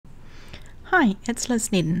Hi, it's Liz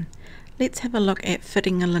Nedden. Let's have a look at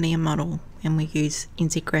fitting a linear model, and we use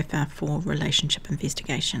NZGrapher for relationship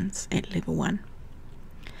investigations at level 1.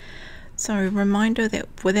 So reminder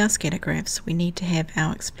that with our scatter graphs we need to have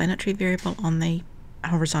our explanatory variable on the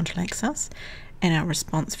horizontal axis and our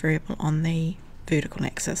response variable on the vertical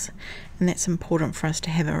axis, and that's important for us to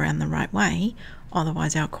have it around the right way,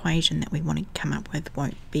 otherwise our equation that we want to come up with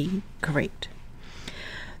won't be correct.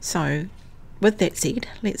 So with that said,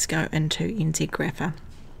 let's go into NZGrapher,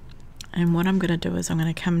 and what I'm going to do is I'm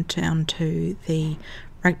going to come down to the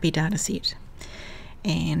rugby data set,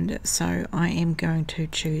 and so I am going to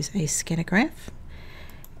choose a scatter graph,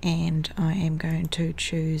 and I am going to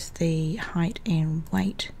choose the height and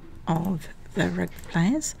weight of the rugby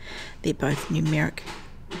players. They're both numeric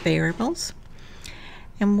variables,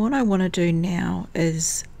 and what I want to do now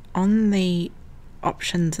is on the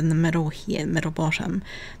options in the middle here, middle bottom,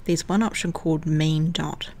 there's one option called mean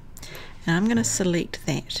dot, and I'm going to select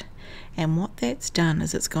that, and what that's done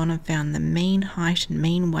is it's gone and found the mean height and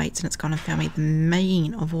mean weights, and it's gone and found me the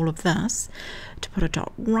mean of all of this to put a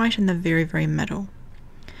dot right in the very middle.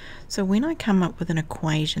 So when I come up with an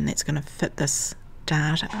equation that's going to fit this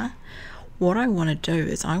data, what I want to do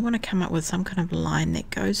is I want to come up with some kind of line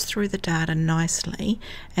that goes through the data nicely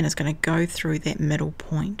and it's going to go through that middle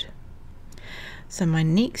point. So my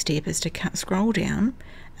next step is to scroll down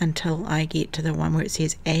until I get to the one where it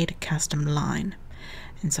says add custom line,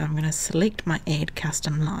 and so I'm going to select my add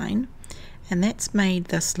custom line, and that's made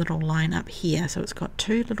this little line up here, so it's got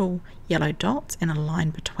two little yellow dots and a line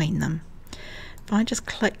between them. If I just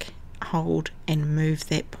click, hold and move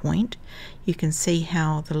that point, you can see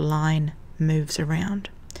how the line moves around.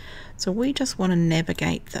 So we just want to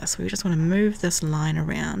navigate this, we just want to move this line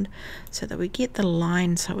around so that we get the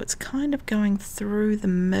line so it's kind of going through the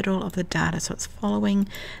middle of the data, so it's following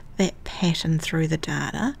that pattern through the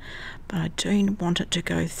data, but I do want it to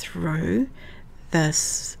go through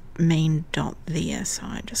this mean dot there. So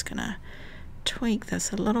I'm just going to tweak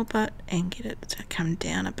this a little bit and get it to come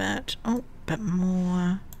down a bit, a bit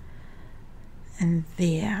more, and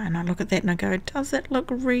there, and I look at that and I go, does that look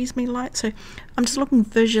reasonably light? So I'm just looking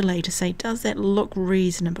visually to say, does that look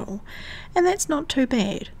reasonable? And that's not too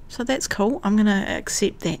bad, so that's cool. I'm going to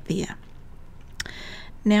accept that there.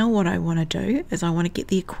 Now what I want to do is I want to get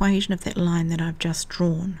the equation of that line that I've just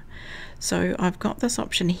drawn. So I've got this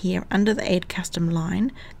option here under the add custom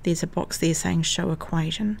line, there's a box there saying show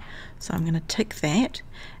equation, so I'm going to tick that,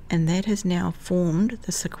 and that has now formed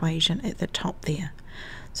this equation at the top there.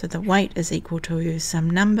 So the weight is equal to some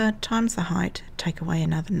number times the height, take away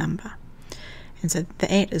another number. And so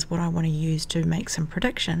that is what I want to use to make some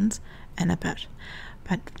predictions in a bit.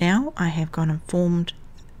 But now I have gone and formed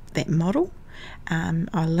that model,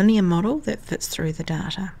 a linear model that fits through the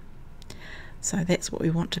data. So that's what we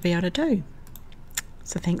want to be able to do.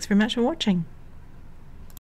 So thanks very much for watching.